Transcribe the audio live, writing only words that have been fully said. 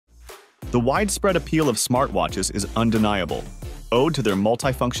The widespread appeal of smartwatches is undeniable, owed to their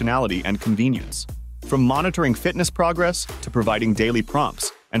multifunctionality and convenience. From monitoring fitness progress to providing daily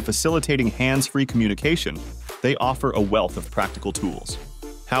prompts and facilitating hands-free communication, they offer a wealth of practical tools.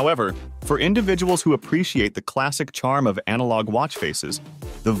 However, for individuals who appreciate the classic charm of analog watch faces,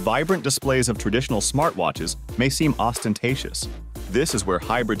 the vibrant displays of traditional smartwatches may seem ostentatious. This is where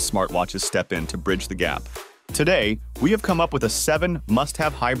hybrid smartwatches step in to bridge the gap. Today, we have come up with a 7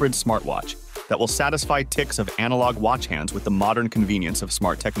 must-have hybrid smartwatch that will satisfy tics of analog watch hands with the modern convenience of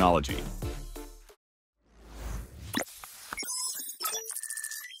smart technology.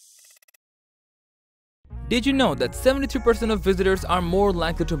 Did you know that 73% of visitors are more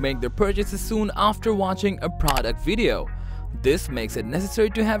likely to make their purchases soon after watching a product video? This makes it necessary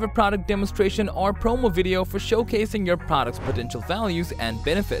to have a product demonstration or promo video for showcasing your product's potential values and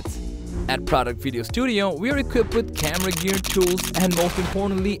benefits. At Product Video Studio, we are equipped with camera gear, tools, and most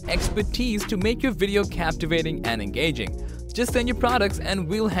importantly, expertise to make your video captivating and engaging. Just send your products and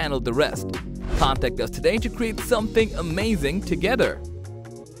we'll handle the rest. Contact us today to create something amazing together.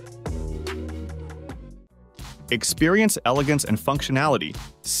 Experience elegance and functionality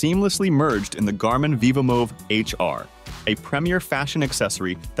seamlessly merged in the Garmin vivomove HR, a premier fashion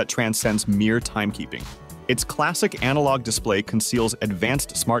accessory that transcends mere timekeeping. Its classic analog display conceals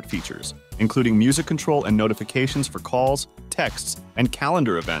advanced smart features, including music control and notifications for calls, texts, and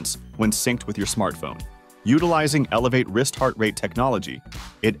calendar events when synced with your smartphone. Utilizing Elevate wrist heart rate technology,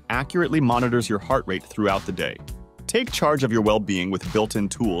 it accurately monitors your heart rate throughout the day. Take charge of your well-being with built-in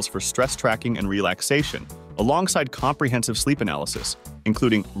tools for stress tracking and relaxation, alongside comprehensive sleep analysis,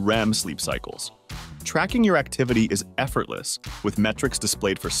 including REM sleep cycles. Tracking your activity is effortless, with metrics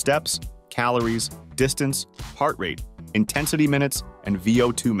displayed for steps, calories, distance, heart rate, intensity minutes, and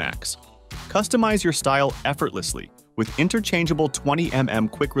VO2 max. Customize your style effortlessly with interchangeable 20mm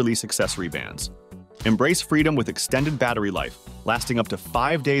quick-release accessory bands. Embrace freedom with extended battery life, lasting up to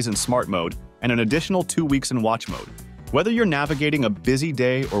 5 days in smart mode and an additional 2 weeks in watch mode. Whether you're navigating a busy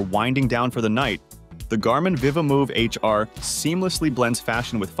day or winding down for the night, the Garmin vivomove HR seamlessly blends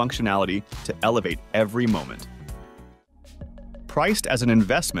fashion with functionality to elevate every moment. Priced as an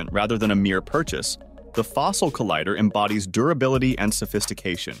investment rather than a mere purchase, the Fossil Collider embodies durability and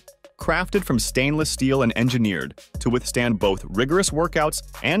sophistication. Crafted from stainless steel and engineered to withstand both rigorous workouts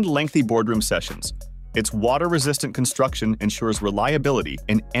and lengthy boardroom sessions, its water-resistant construction ensures reliability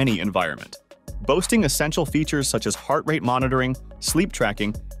in any environment. Boasting essential features such as heart rate monitoring, sleep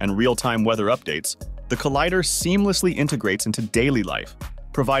tracking, and real-time weather updates, the Collider seamlessly integrates into daily life,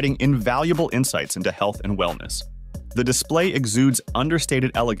 providing invaluable insights into health and wellness. The display exudes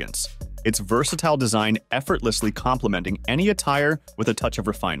understated elegance, its versatile design effortlessly complementing any attire with a touch of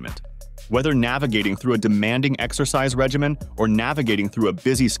refinement. Whether navigating through a demanding exercise regimen or navigating through a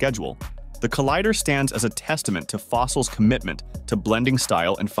busy schedule, the Collider stands as a testament to Fossil's commitment to blending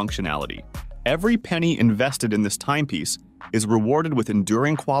style and functionality. Every penny invested in this timepiece is rewarded with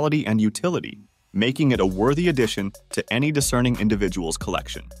enduring quality and utility, making it a worthy addition to any discerning individual's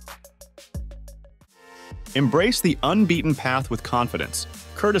collection. Embrace the unbeaten path with confidence,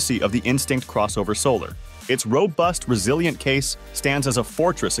 courtesy of the Instinct Crossover Solar. Its robust, resilient case stands as a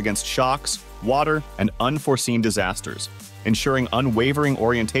fortress against shocks, water, and unforeseen disasters, ensuring unwavering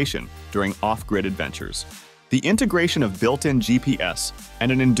orientation during off-grid adventures. The integration of built-in GPS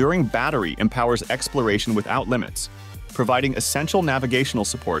and an enduring battery empowers exploration without limits, providing essential navigational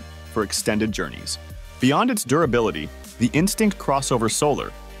support for extended journeys. Beyond its durability, the Instinct Crossover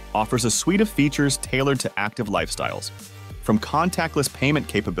Solar offers a suite of features tailored to active lifestyles. From contactless payment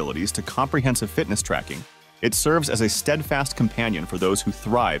capabilities to comprehensive fitness tracking, it serves as a steadfast companion for those who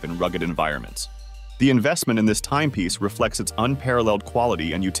thrive in rugged environments. The investment in this timepiece reflects its unparalleled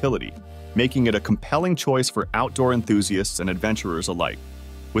quality and utility, making it a compelling choice for outdoor enthusiasts and adventurers alike.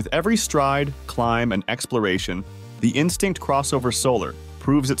 With every stride, climb, and exploration, the Instinct Crossover Solar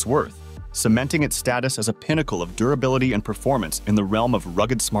proves its worth, cementing its status as a pinnacle of durability and performance in the realm of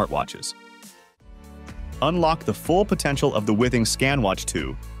rugged smartwatches. Unlock the full potential of the Withings ScanWatch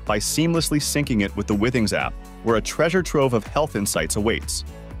 2 by seamlessly syncing it with the Withings app, where a treasure trove of health insights awaits.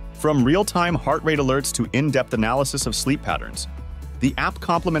 From real-time heart rate alerts to in-depth analysis of sleep patterns, the app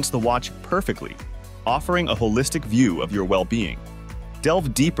complements the watch perfectly, offering a holistic view of your well-being.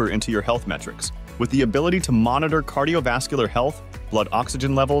 Delve deeper into your health metrics with the ability to monitor cardiovascular health, blood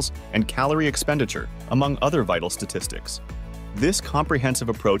oxygen levels, and calorie expenditure, among other vital statistics. This comprehensive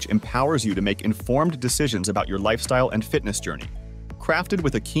approach empowers you to make informed decisions about your lifestyle and fitness journey. Crafted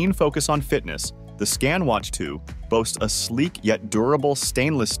with a keen focus on fitness, the ScanWatch 2 boasts a sleek yet durable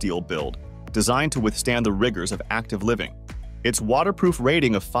stainless steel build designed to withstand the rigors of active living. Its waterproof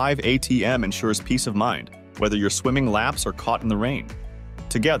rating of 5 ATM ensures peace of mind, whether you're swimming laps or caught in the rain.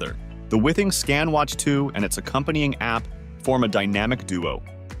 Together, the Withings ScanWatch 2 and its accompanying app form a dynamic duo,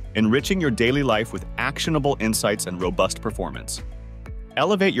 enriching your daily life with actionable insights and robust performance.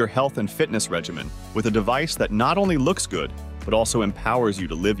 Elevate your health and fitness regimen with a device that not only looks good, but also empowers you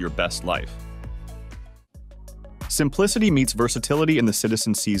to live your best life. Simplicity meets versatility in the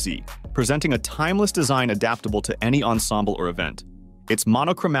Citizen CZ, presenting a timeless design adaptable to any ensemble or event. Its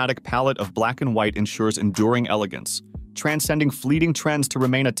monochromatic palette of black and white ensures enduring elegance, transcending fleeting trends to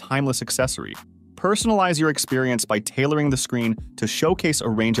remain a timeless accessory. Personalize your experience by tailoring the screen to showcase a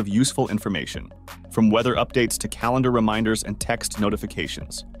range of useful information, from weather updates to calendar reminders and text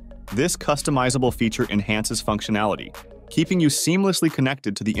notifications. This customizable feature enhances functionality, keeping you seamlessly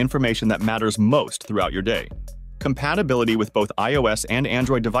connected to the information that matters most throughout your day. Compatibility with both iOS and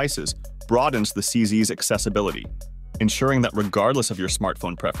Android devices broadens the CZ's accessibility, ensuring that regardless of your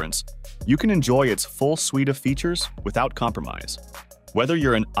smartphone preference, you can enjoy its full suite of features without compromise. Whether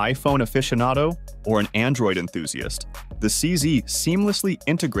you're an iPhone aficionado or an Android enthusiast, the CZ seamlessly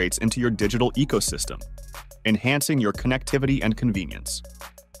integrates into your digital ecosystem, enhancing your connectivity and convenience.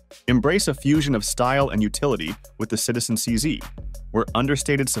 Embrace a fusion of style and utility with the Citizen CZ, where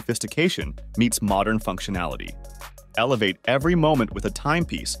understated sophistication meets modern functionality. Elevate every moment with a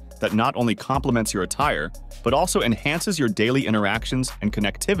timepiece that not only complements your attire, but also enhances your daily interactions and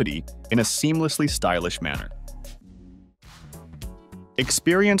connectivity in a seamlessly stylish manner.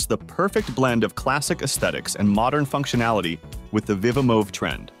 Experience the perfect blend of classic aesthetics and modern functionality with the VivaMove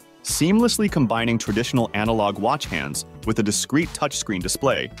Trend. Seamlessly combining traditional analog watch hands with a discrete touchscreen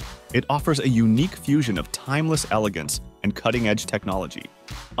display, it offers a unique fusion of timeless elegance and cutting-edge technology.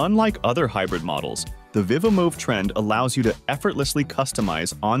 Unlike other hybrid models, the VivaMove Trend allows you to effortlessly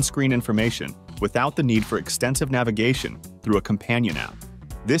customize on-screen information without the need for extensive navigation through a companion app.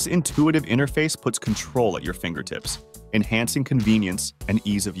 This intuitive interface puts control at your fingertips, enhancing convenience and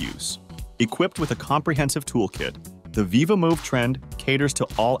ease of use. Equipped with a comprehensive toolkit, the VivaMove Trend caters to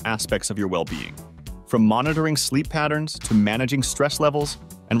all aspects of your well-being. From monitoring sleep patterns to managing stress levels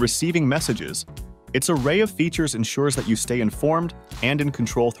and receiving messages, its array of features ensures that you stay informed and in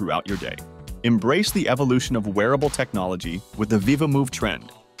control throughout your day. Embrace the evolution of wearable technology with the VivaMove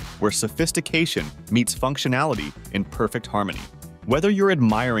Trend, where sophistication meets functionality in perfect harmony. Whether you're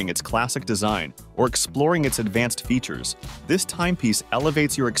admiring its classic design or exploring its advanced features, this timepiece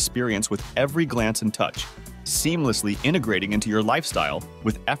elevates your experience with every glance and touch, seamlessly integrating into your lifestyle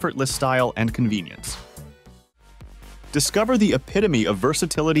with effortless style and convenience. Discover the epitome of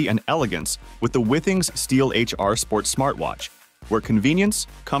versatility and elegance with the Withings Steel HR Sport Smartwatch, where convenience,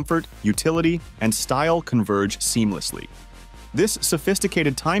 comfort, utility, and style converge seamlessly. This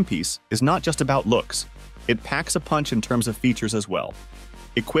sophisticated timepiece is not just about looks. It packs a punch in terms of features as well.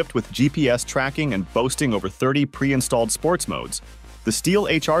 Equipped with GPS tracking and boasting over 30 pre-installed sports modes, the Steel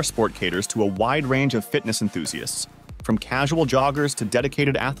HR Sport caters to a wide range of fitness enthusiasts, from casual joggers to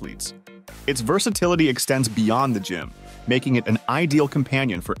dedicated athletes. Its versatility extends beyond the gym, making it an ideal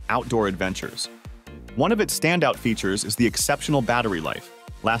companion for outdoor adventures. One of its standout features is the exceptional battery life,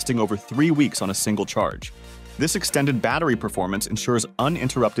 lasting over 3 weeks on a single charge. This extended battery performance ensures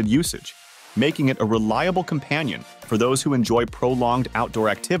uninterrupted usage, making it a reliable companion for those who enjoy prolonged outdoor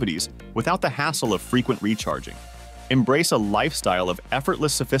activities without the hassle of frequent recharging. Embrace a lifestyle of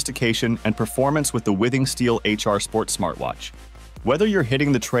effortless sophistication and performance with the Withings Steel HR Sport Smartwatch. Whether you're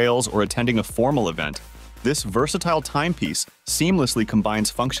hitting the trails or attending a formal event, this versatile timepiece seamlessly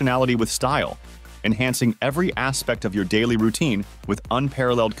combines functionality with style, enhancing every aspect of your daily routine with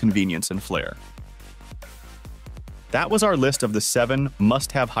unparalleled convenience and flair. That was our list of the 7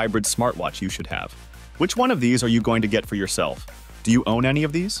 must-have hybrid smartwatch you should have. Which one of these are you going to get for yourself? Do you own any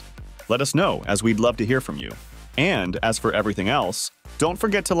of these? Let us know, as we'd love to hear from you. And as for everything else, don't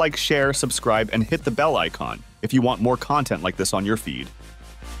forget to like, share, subscribe, and hit the bell icon if you want more content like this on your feed.